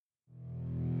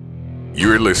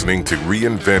You're listening to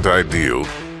Reinvent Ideal,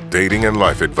 dating and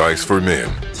life advice for men.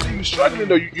 See, you struggling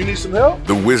though, you need some help?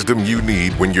 The wisdom you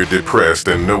need when you're depressed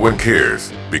and no one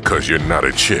cares because you're not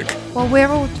a chick. While we're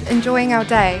all enjoying our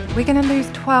day, we're going to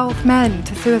lose 12 men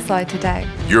to suicide today.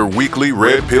 Your weekly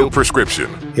red pill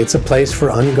prescription. It's a place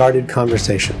for unguarded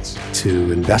conversations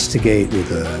to investigate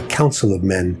with a council of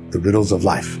men the riddles of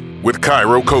life. With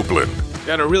Cairo Copeland.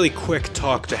 Got a really quick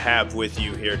talk to have with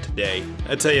you here today.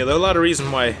 I tell you, there are a lot of reasons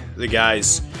why the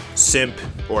guys simp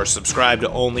or subscribe to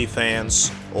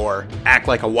OnlyFans or act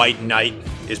like a white knight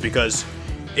is because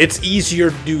it's easier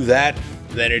to do that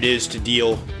than it is to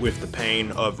deal with the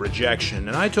pain of rejection.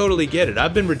 And I totally get it.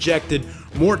 I've been rejected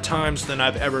more times than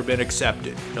I've ever been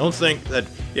accepted. Don't think that,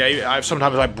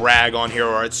 sometimes I brag on here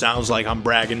or it sounds like I'm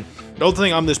bragging. Don't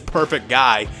think I'm this perfect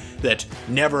guy that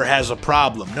never has a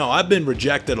problem. No, I've been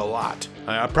rejected a lot.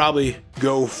 I probably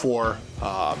go for,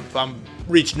 if I'm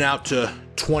reaching out to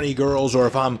 20 girls or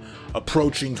if I'm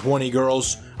approaching 20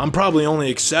 girls, I'm probably only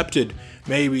accepted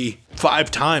maybe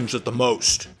 5 times at the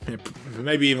most.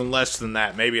 Maybe even less than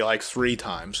that, maybe like 3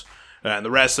 times. And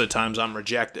the rest of the times I'm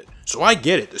rejected. So I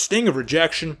get it. The sting of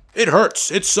rejection, it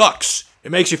hurts. It sucks.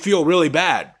 It makes you feel really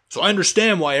bad. So I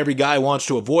understand why every guy wants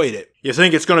to avoid it. You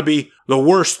think it's going to be the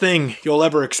worst thing you'll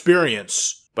ever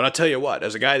experience. But I'll tell you what,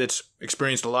 as a guy that's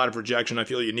experienced a lot of rejection, I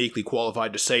feel uniquely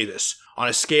qualified to say this. On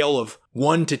a scale of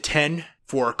 1 to 10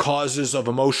 for causes of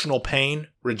emotional pain,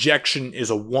 rejection is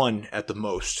a 1 at the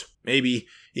most. Maybe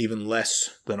even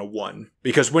less than a 1.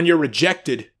 Because when you're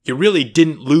rejected, you really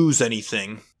didn't lose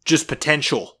anything, just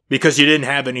potential, because you didn't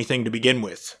have anything to begin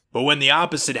with. But when the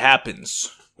opposite happens,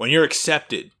 when you're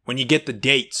accepted, when you get the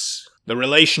dates, the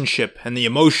relationship, and the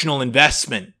emotional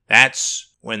investment,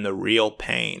 that's when the real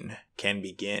pain can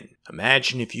begin.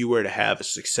 Imagine if you were to have a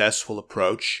successful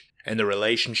approach and the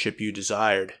relationship you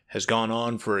desired has gone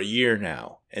on for a year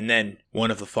now, and then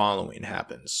one of the following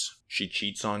happens. She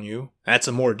cheats on you. That's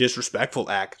a more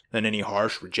disrespectful act than any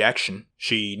harsh rejection.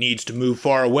 She needs to move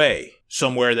far away,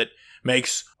 somewhere that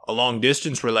makes a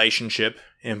long-distance relationship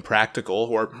impractical,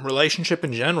 or relationship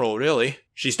in general, really.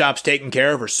 She stops taking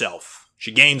care of herself.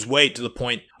 She gains weight to the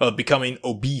point of becoming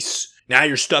obese. Now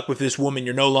you're stuck with this woman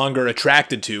you're no longer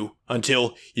attracted to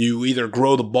until you either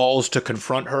grow the balls to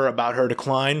confront her about her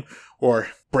decline or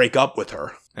break up with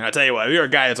her. And I tell you what, if you're a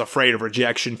guy that's afraid of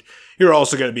rejection, you're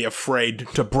also going to be afraid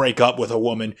to break up with a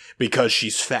woman because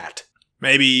she's fat.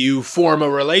 Maybe you form a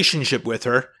relationship with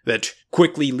her that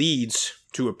quickly leads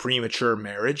to a premature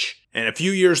marriage, and a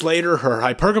few years later her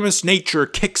hypergamous nature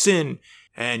kicks in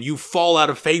and you fall out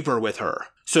of favor with her.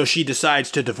 So she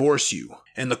decides to divorce you,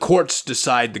 and the courts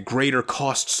decide the greater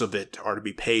costs of it are to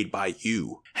be paid by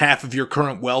you. Half of your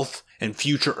current wealth and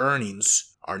future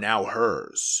earnings are now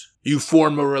hers. You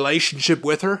form a relationship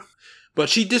with her, but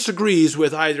she disagrees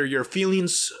with either your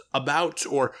feelings about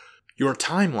or your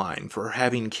timeline for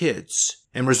having kids,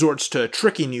 and resorts to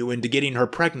tricking you into getting her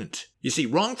pregnant. You see,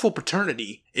 wrongful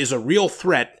paternity is a real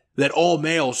threat that all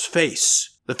males face.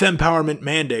 The Fempowerment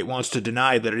mandate wants to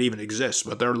deny that it even exists,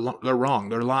 but they're wrong.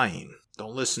 They're lying.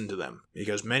 Don't listen to them,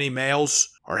 because many males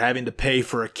are having to pay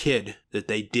for a kid that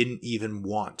they didn't even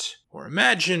want. Or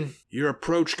imagine your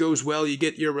approach goes well, you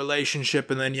get your relationship,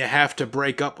 and then you have to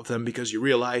break up with them because you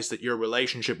realize that your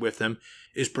relationship with them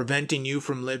is preventing you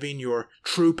from living your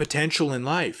true potential in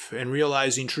life and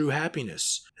realizing true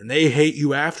happiness. And they hate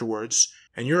you afterwards,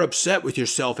 and you're upset with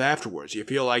yourself afterwards. You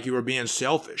feel like you were being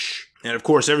selfish. And of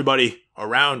course, everybody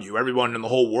around you, everyone in the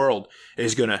whole world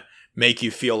is going to make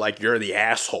you feel like you're the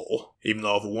asshole. Even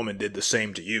though if a woman did the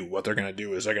same to you, what they're going to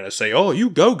do is they're going to say, "Oh, you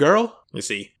go, girl." You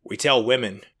see, we tell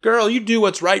women, "Girl, you do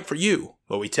what's right for you."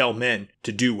 But we tell men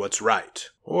to do what's right.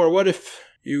 Or what if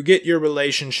you get your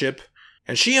relationship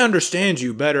and she understands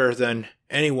you better than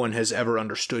anyone has ever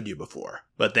understood you before,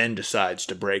 but then decides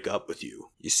to break up with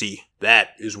you? You see,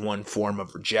 that is one form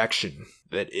of rejection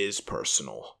that is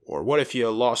personal. Or what if you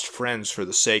lost friends for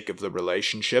the sake of the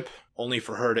relationship, only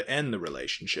for her to end the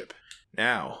relationship?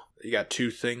 Now, you got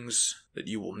 2 things that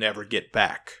you will never get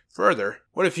back. Further,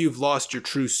 what if you've lost your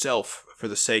true self for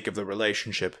the sake of the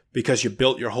relationship because you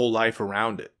built your whole life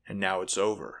around it, and now it's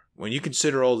over? When you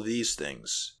consider all of these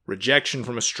things, rejection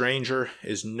from a stranger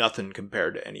is nothing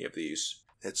compared to any of these.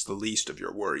 It's the least of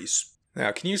your worries.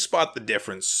 Now, can you spot the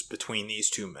difference between these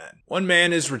 2 men? One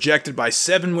man is rejected by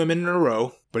 7 women in a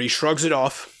row, but he shrugs it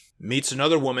off, meets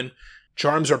another woman,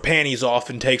 charms her panties off,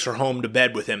 and takes her home to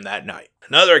bed with him that night.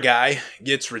 Another guy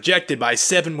gets rejected by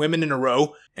 7 women in a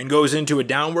row and goes into a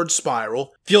downward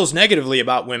spiral, feels negatively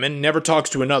about women, never talks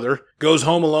to another, goes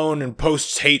home alone and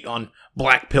posts hate on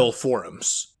black pill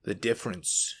forums. The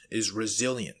difference is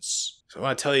resilience. So I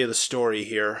want to tell you the story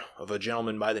here of a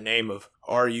gentleman by the name of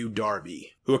R.U.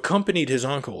 Darby, who accompanied his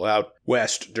uncle out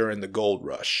west during the gold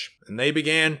rush. And they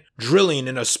began drilling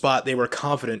in a spot they were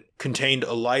confident contained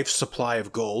a life supply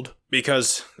of gold,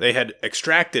 because they had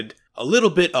extracted a little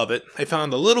bit of it. They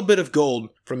found a little bit of gold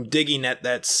from digging at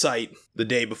that site the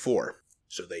day before.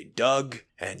 So they dug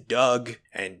and dug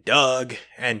and dug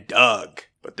and dug.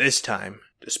 But this time,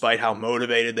 despite how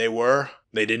motivated they were,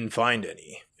 they didn't find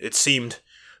any. It seemed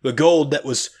the gold that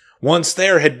was once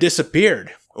there had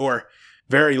disappeared, or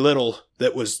very little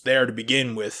that was there to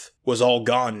begin with was all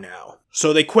gone now.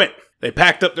 So they quit. They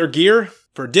packed up their gear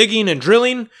for digging and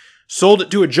drilling, sold it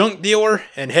to a junk dealer,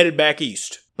 and headed back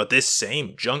east. But this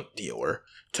same junk dealer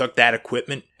took that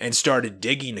equipment and started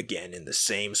digging again in the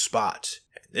same spot.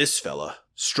 And this fella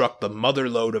struck the mother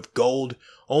lode of gold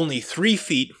only 3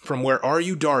 feet from where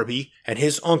R.U. Darby and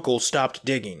his uncle stopped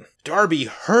digging. Darby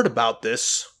heard about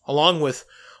this, along with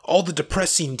all the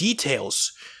depressing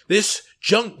details. This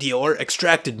junk dealer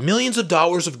extracted millions of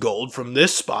dollars of gold from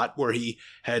this spot where he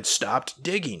had stopped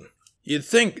digging. You'd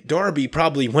think Darby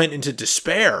probably went into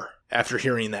despair after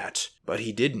hearing that, but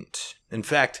he didn't. In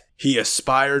fact, he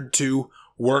aspired to,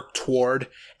 worked toward,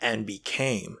 and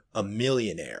became a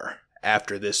millionaire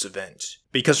after this event.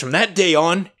 Because from that day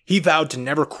on, he vowed to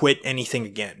never quit anything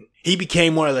again. He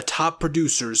became one of the top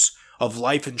producers of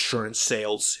life insurance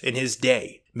sales in his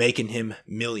day, making him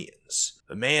millions.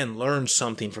 The man learned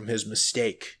something from his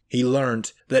mistake. He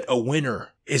learned that a winner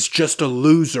is just a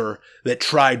loser that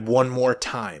tried one more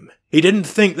time. He didn't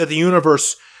think that the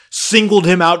universe singled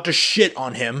him out to shit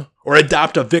on him or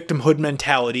adopt a victimhood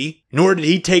mentality, nor did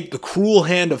he take the cruel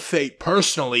hand of fate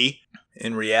personally.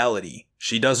 In reality,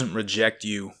 she doesn't reject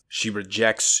you, she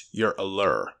rejects your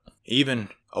allure. Even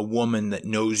a woman that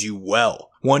knows you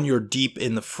well, one you're deep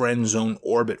in the friend zone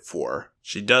orbit for,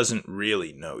 she doesn't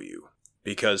really know you.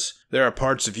 Because there are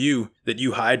parts of you that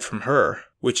you hide from her,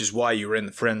 which is why you were in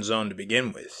the friend zone to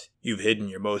begin with. You've hidden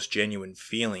your most genuine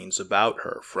feelings about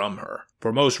her from her.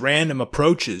 For most random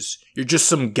approaches, you're just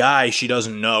some guy she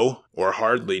doesn't know, or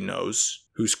hardly knows,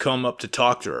 who's come up to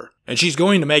talk to her. And she's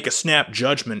going to make a snap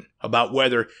judgment about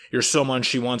whether you're someone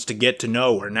she wants to get to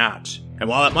know or not. And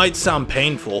while it might sound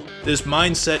painful, this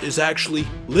mindset is actually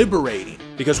liberating.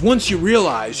 Because once you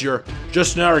realize you're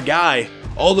just another guy,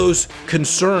 all those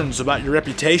concerns about your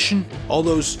reputation, all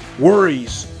those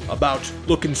worries about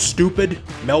looking stupid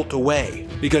melt away.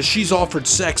 Because she's offered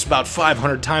sex about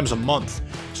 500 times a month,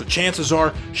 so chances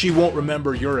are she won't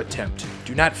remember your attempt.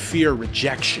 Do not fear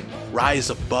rejection. Rise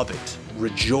above it.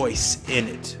 Rejoice in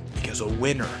it. Because a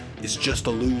winner is just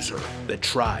a loser that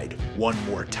tried one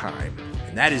more time.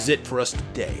 And that is it for us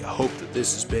today. I hope that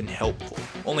this has been helpful.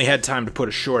 Only had time to put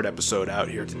a short episode out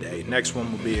here today. Next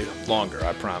one will be longer,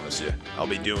 I promise you. I'll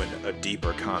be doing a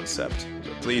deeper concept.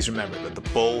 But please remember that the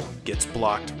bull gets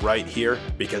blocked right here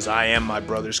because I am my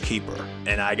brother's keeper,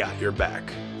 and I got your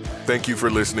back. Thank you for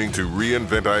listening to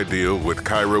Reinvent Ideal with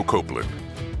Cairo Copeland,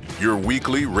 your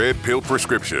weekly red pill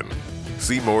prescription.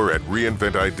 See more at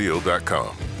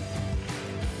reinventideal.com.